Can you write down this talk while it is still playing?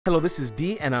Hello, this is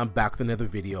D and I'm back with another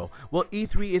video. Well,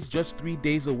 E3 is just 3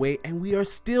 days away and we are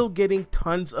still getting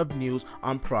tons of news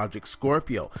on Project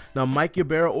Scorpio. Now, Mike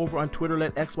Ybarra over on Twitter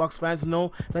let Xbox fans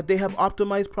know that they have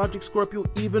optimized Project Scorpio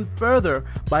even further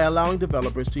by allowing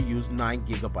developers to use 9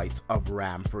 GB of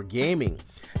RAM for gaming.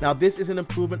 Now, this is an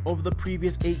improvement over the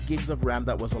previous 8 GB of RAM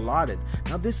that was allotted.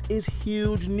 Now, this is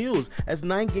huge news as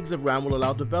 9 GB of RAM will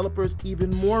allow developers even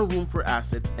more room for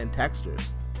assets and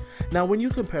textures. Now, when you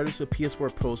compare this to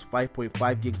PS4 Pro's 5.5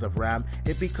 GB of RAM,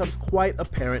 it becomes quite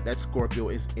apparent that Scorpio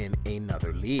is in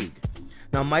another league.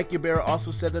 Now, Mike Ybarra also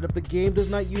said that if the game does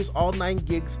not use all 9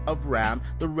 GB of RAM,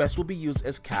 the rest will be used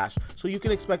as cache, so you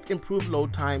can expect improved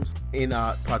load times in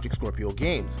Project Scorpio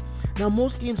games. Now,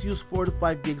 most games use 4 to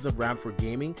 5 GB of RAM for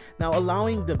gaming. Now,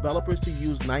 allowing developers to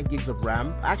use 9 GB of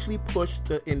RAM actually pushed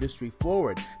the industry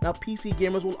forward. Now, PC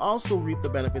gamers will also reap the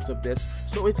benefits of this,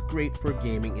 so it's great for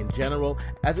gaming in general,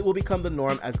 as it will become the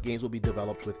norm as games will be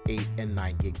developed with 8 and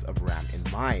 9 GB of RAM in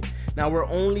mind. Now, we're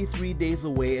only 3 days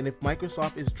away, and if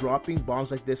Microsoft is dropping bombs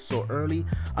like this so early,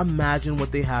 imagine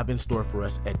what they have in store for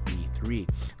us at E3.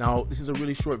 Now, this is a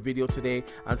really short video today.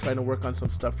 I'm trying to work on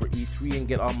some stuff for E3 and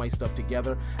get all my stuff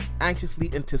together, anxiously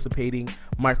anticipating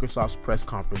Microsoft's press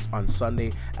conference on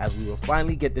Sunday as we will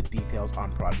finally get the details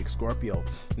on Project Scorpio.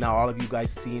 Now, all of you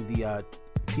guys seen the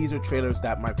teaser trailers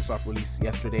that Microsoft released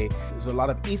yesterday. There's a lot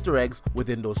of Easter eggs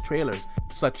within those trailers,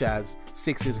 such as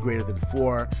 6 is greater than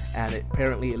 4, and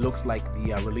apparently it looks like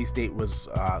the release date was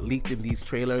leaked in these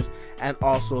trailers, and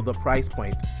also the price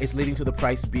point. It's leading to the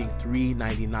price being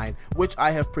 $399, which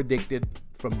I have predicted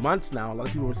for months now. A lot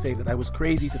of people were saying that I was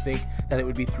crazy to think that it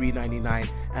would be $399,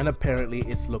 and apparently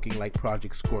it's looking like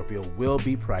Project Scorpio will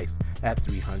be priced at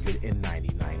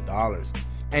 $399.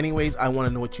 Anyways, I want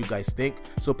to know what you guys think,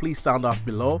 so please sound off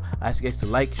below. I ask you guys to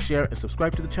like, share, and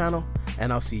subscribe to the channel,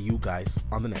 and I'll see you guys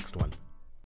on the next one.